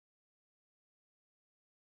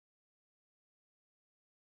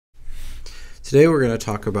Today we're going to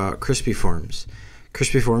talk about Crispy Forms.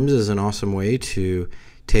 Crispy Forms is an awesome way to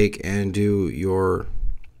take and do your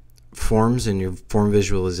forms and your form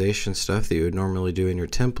visualization stuff that you would normally do in your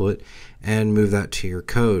template and move that to your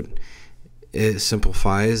code. It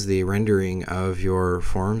simplifies the rendering of your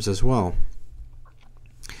forms as well.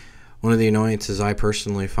 One of the annoyances I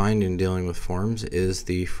personally find in dealing with forms is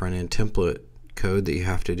the front-end template code that you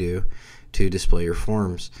have to do to display your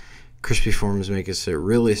forms. Crispy Forms makes it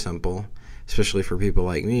really simple, especially for people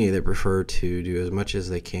like me that prefer to do as much as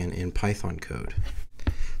they can in Python code.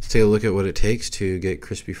 Let's take a look at what it takes to get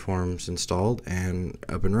Crispy Forms installed and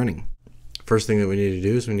up and running. First thing that we need to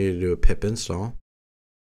do is we need to do a pip install.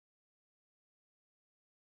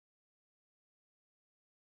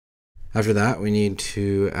 After that, we need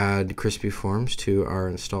to add Crispy Forms to our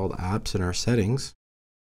installed apps in our settings.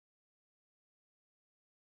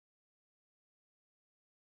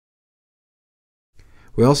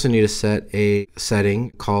 We also need to set a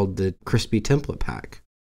setting called the Crispy Template Pack.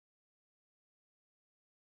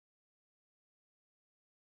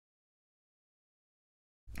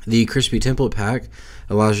 The Crispy Template Pack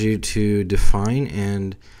allows you to define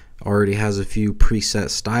and already has a few preset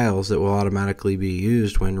styles that will automatically be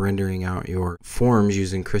used when rendering out your forms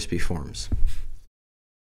using Crispy Forms.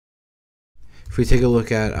 If we take a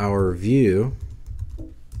look at our view,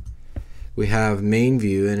 we have main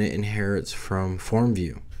view and it inherits from form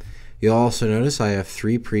view. You'll also notice I have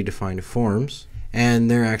 3 predefined forms, and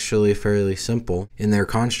they're actually fairly simple in their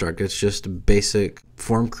construct. It's just basic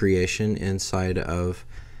form creation inside of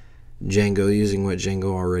Django using what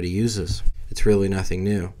Django already uses. It's really nothing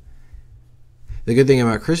new. The good thing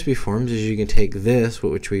about Crispy Forms is you can take this,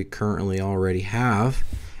 which we currently already have,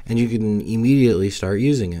 and you can immediately start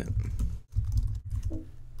using it.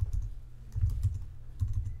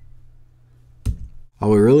 All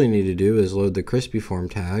we really need to do is load the Crispy Form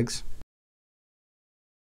tags.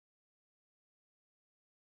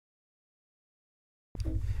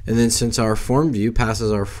 And then since our form view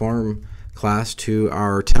passes our form class to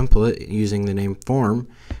our template using the name form,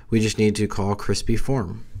 we just need to call Crispy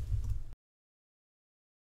Form.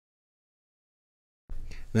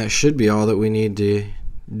 That should be all that we need to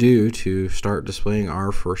do to start displaying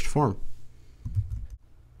our first form.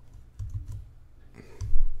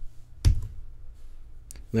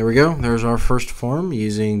 There we go. There's our first form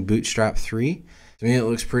using Bootstrap 3. To me it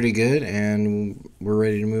looks pretty good and we're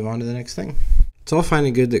ready to move on to the next thing. It's all fine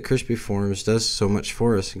and good that Crispy Forms does so much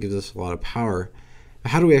for us and gives us a lot of power.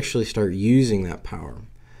 But how do we actually start using that power?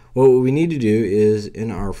 Well, what we need to do is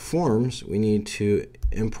in our forms we need to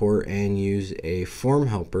import and use a form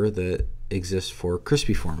helper that exists for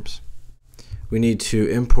Crispy Forms. We need to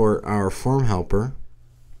import our form helper,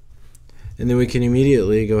 and then we can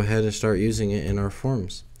immediately go ahead and start using it in our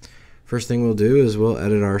forms. First thing we'll do is we'll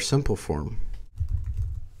edit our simple form.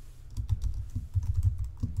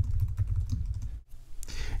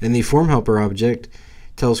 And the form helper object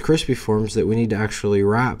tells Crispy Forms that we need to actually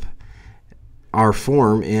wrap our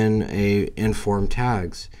form in form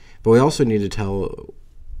tags. But we also need to tell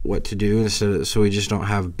what to do so we just don't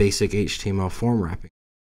have basic HTML form wrapping.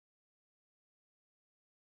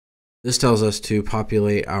 This tells us to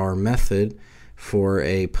populate our method for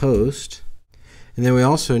a post, and then we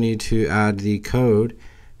also need to add the code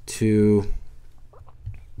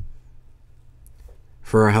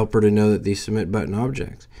for our helper to know that the submit button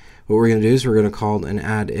object. What we're going to do is we're going to call an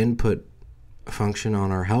add input function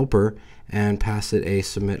on our helper and pass it a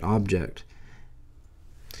submit object.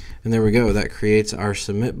 And there we go. That creates our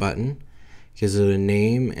submit button, gives it a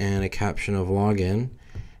name and a caption of login,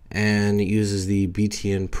 and it uses the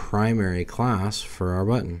btn primary class for our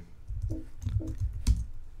button.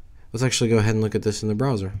 Let's actually go ahead and look at this in the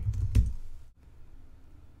browser.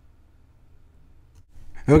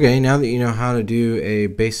 Okay, now that you know how to do a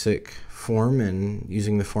basic form and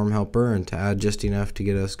using the form helper and to add just enough to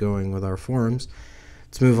get us going with our forms,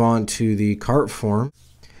 let's move on to the Kart Form.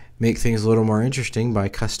 Make things a little more interesting by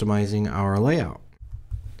customizing our layout.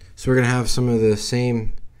 So we're going to have some of the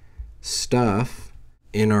same stuff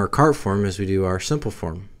in our Kart Form as we do our simple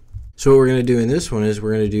form. So what we're going to do in this one is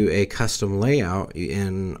we're going to do a custom layout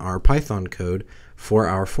in our Python code for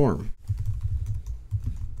our form.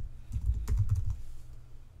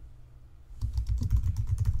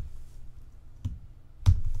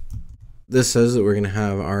 This says that we're going to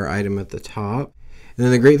have our item at the top. And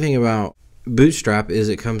then the great thing about Bootstrap is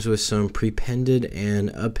it comes with some prepended and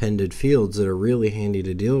appended fields that are really handy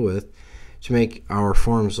to deal with to make our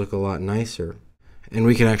forms look a lot nicer. And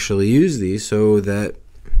we can actually use these so that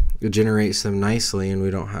it generates them nicely and we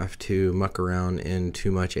don't have to muck around in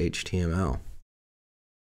too much HTML.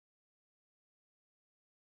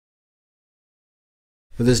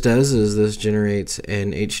 What this does is this generates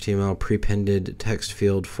an HTML prepended text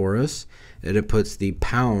field for us, and it puts the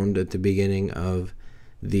pound at the beginning of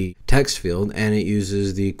the text field, and it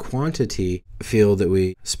uses the quantity field that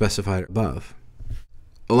we specified above.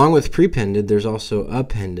 Along with prepended, there's also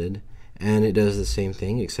appended, and it does the same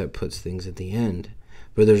thing except puts things at the end.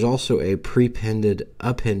 But there's also a prepended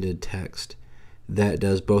appended text that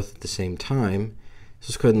does both at the same time. So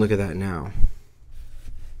let's go ahead and look at that now.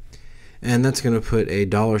 And that's going to put a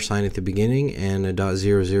 $sign at the beginning and a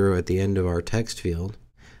 .00 at the end of our text field.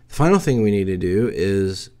 The final thing we need to do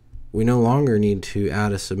is we no longer need to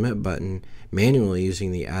add a submit button manually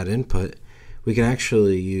using the add input. We can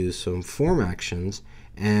actually use some form actions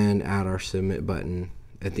and add our submit button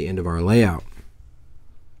at the end of our layout.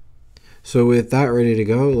 So with that ready to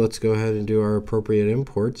go, let's go ahead and do our appropriate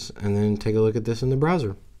imports and then take a look at this in the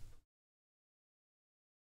browser.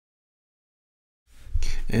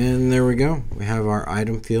 And there we go. We have our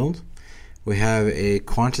item field. We have a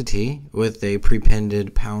quantity with a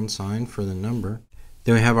prepended $sign for the number.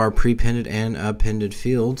 Then we have our prepended and appended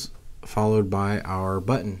fields followed by our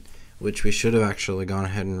button, which we should have actually gone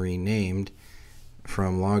ahead and renamed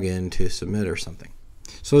from login to submit or something.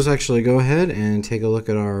 So let's actually go ahead and take a look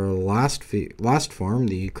at our last form,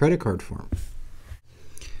 the credit card form.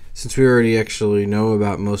 Since we already actually know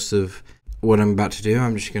about most of what I'm about to do,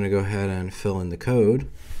 I'm just going to go ahead and fill in the code.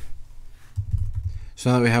 So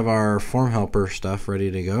now that we have our form helper stuff ready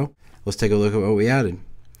to go, let's take a look at what we added.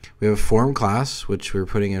 We have a form class, which we're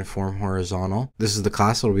putting in form horizontal. This is the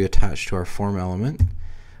class that will be attached to our form element.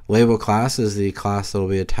 Label class is the class that will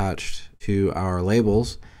be attached to our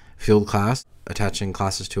labels. Field class, attaching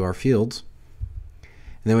classes to our fields.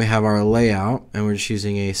 And then we have our layout, and we're just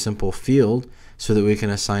using a simple field so that we can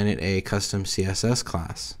assign it a custom CSS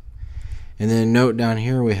class. And then note down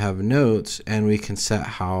here we have notes, and we can set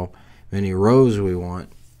how many rows we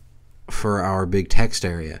want for our big text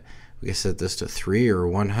area. We can set this to 3 or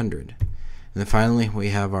 100. And then finally we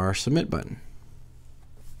have our submit button.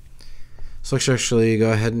 So let's actually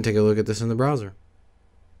go ahead and take a look at this in the browser.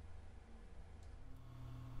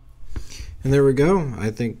 And there we go. I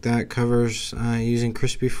think that covers using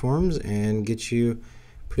Crispy Forms and gets you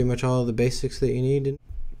pretty much all of the basics that you need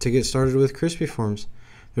to get started with Crispy Forms.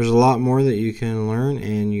 There's a lot more that you can learn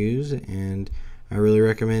and use, and I really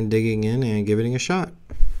recommend digging in and giving it a shot.